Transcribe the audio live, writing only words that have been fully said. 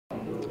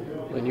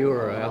When you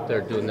were out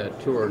there doing that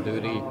tour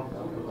duty,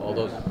 all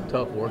those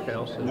tough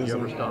workouts, did you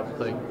ever stop and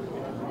think,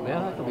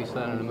 man, I could be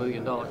signing $1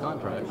 million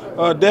contract?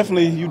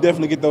 Definitely, you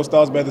definitely get those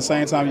thoughts, but at the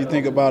same time, you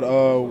think about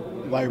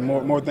like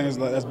more things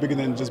that's bigger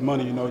than just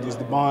money. You know, just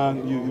the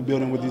bond you're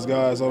building with these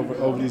guys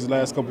over these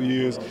last couple of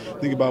years.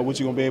 Think about what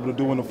you're gonna be able to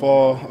do in the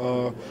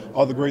fall,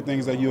 all the great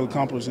things that you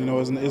accomplish. You know,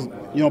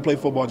 you don't play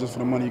football just for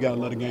the money. You got to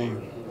love the game.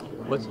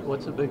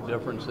 What's the big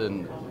difference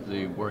in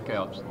the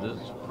workouts this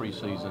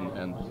preseason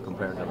and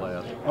compared to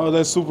last? Oh,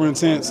 that's super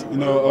intense. You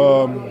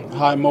know,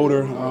 high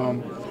motor.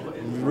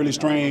 Really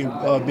strained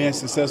being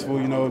successful,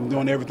 you know,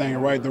 doing everything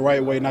the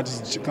right way, not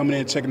just coming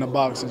in, checking the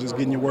box, and just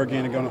getting your work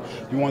in.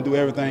 You want to do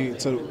everything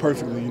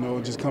perfectly, you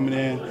know, just coming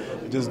in,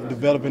 just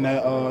developing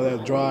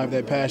that drive,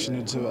 that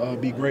passion to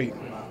be great.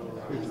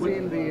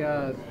 Seeing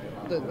the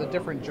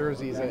different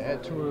jerseys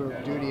at tour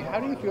duty, how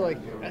do you feel like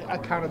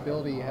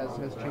accountability has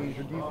changed,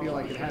 or do you feel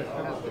like it has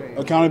changed?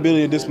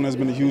 Accountability and discipline has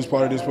been a huge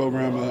part of this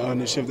program and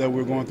the shift that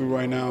we're going through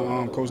right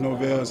now. Coach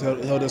Norvell has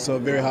held us to a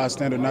very high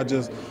standard, not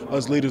just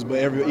us leaders, but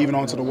even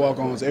on to the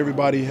walk-ons.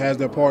 Everybody has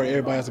their part.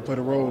 Everybody has to play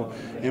the role.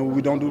 And when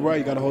we don't do right,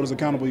 you got to hold us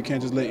accountable. You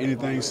can't just let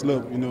anything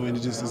slip, you know. And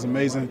it's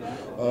amazing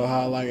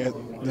how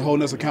the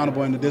holding us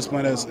accountable and the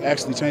discipline has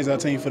actually changed our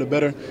team for the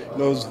better.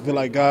 Those feel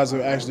like guys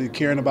are actually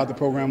caring about the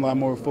program a lot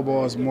more.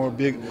 Football is more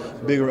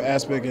bigger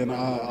aspect in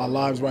our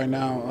lives right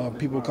now.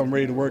 People come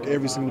ready to work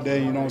every single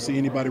day. You don't see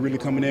anybody really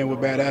coming in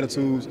with bad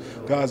attitudes.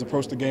 Guys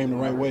approach the game the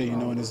right way, you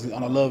know, and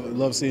I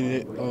love seeing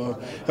it.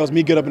 Helps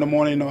me get up in the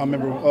morning. You know, I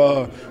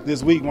remember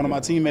this week one of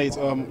my teammates,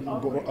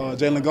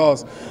 Jalen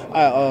Goss,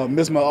 I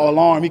missed my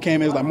alarm. He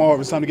came in, it was like,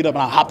 Marvin, it's time to get up,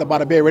 and I hopped up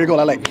out of bed, ready to go.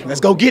 I like,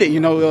 let's go get it. You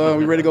know,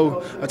 we ready to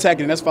go attack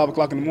it. And that's 5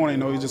 o'clock in the morning.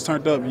 You know, he just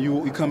turned up.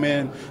 You come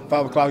in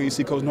 5 o'clock, you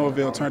see Coach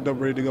Norvell turned up,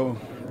 ready to go,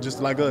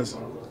 just like us.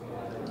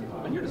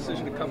 On your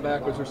decision to come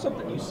back, was there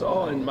something you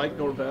saw in Mike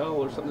Norvell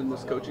or something in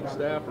this coaching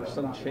staff or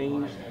some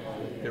change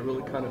that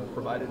really kind of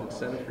provided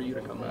incentive for you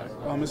to come back?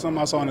 It's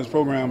something I saw in this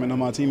program and on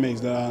my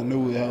teammates that I knew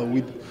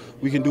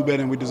we can do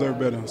better and we deserve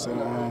better. So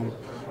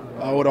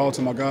I owe it all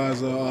to my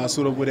guys. I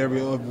suit up with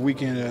every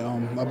weekend.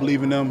 I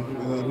believe in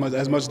them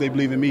as much as they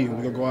believe in me.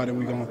 We're going to go out and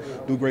we're going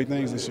to do great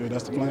things this year.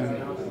 That's the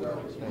plan.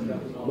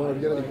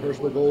 Marvin, you got any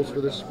personal goals for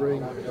this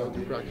spring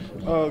through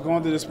practice?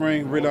 Going through the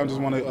spring, really, I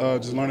just want to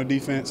just learn the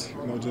defense.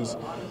 You know, just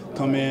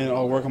come in,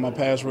 work on my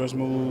pass rush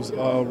moves,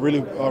 really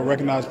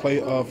recognize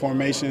play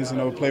formations, you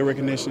know, play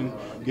recognition,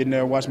 getting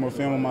there, watch more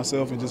film on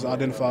myself, and just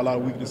identify a lot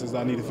of weaknesses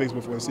I need to fix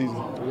before the season.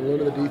 When you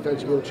learn the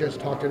defense, you get a chance to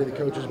talk to any of the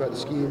coaches about the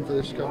scheme for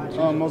this coming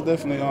season? Most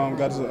definitely.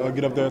 Got to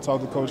get up there and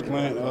talk to Coach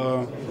Clint,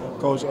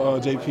 Coach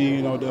JP,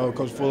 you know,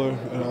 Coach Fuller,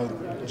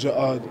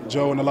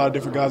 Joe, and a lot of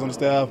different guys on the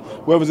staff.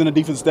 Whoever's in the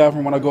defensive staff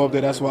room when I go up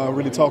there, that's why I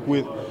really talk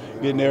with,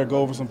 getting there,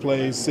 go over some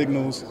plays,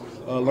 signals,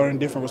 learning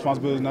different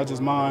responsibilities, not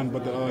just mine,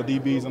 but the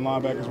DBs and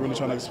linebackers, really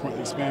trying to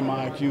expand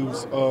my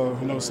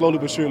IQs. You know, slowly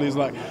but surely,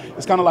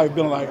 it's kind of like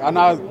feeling like, I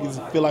now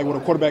feel like what a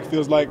quarterback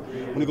feels like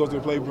when he goes to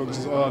the playbook,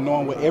 just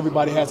knowing what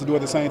everybody has to do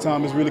at the same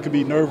time. It really could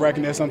be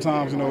nerve-wracking there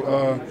sometimes, you know,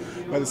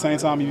 but at the same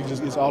time,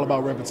 it's all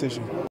about repetition.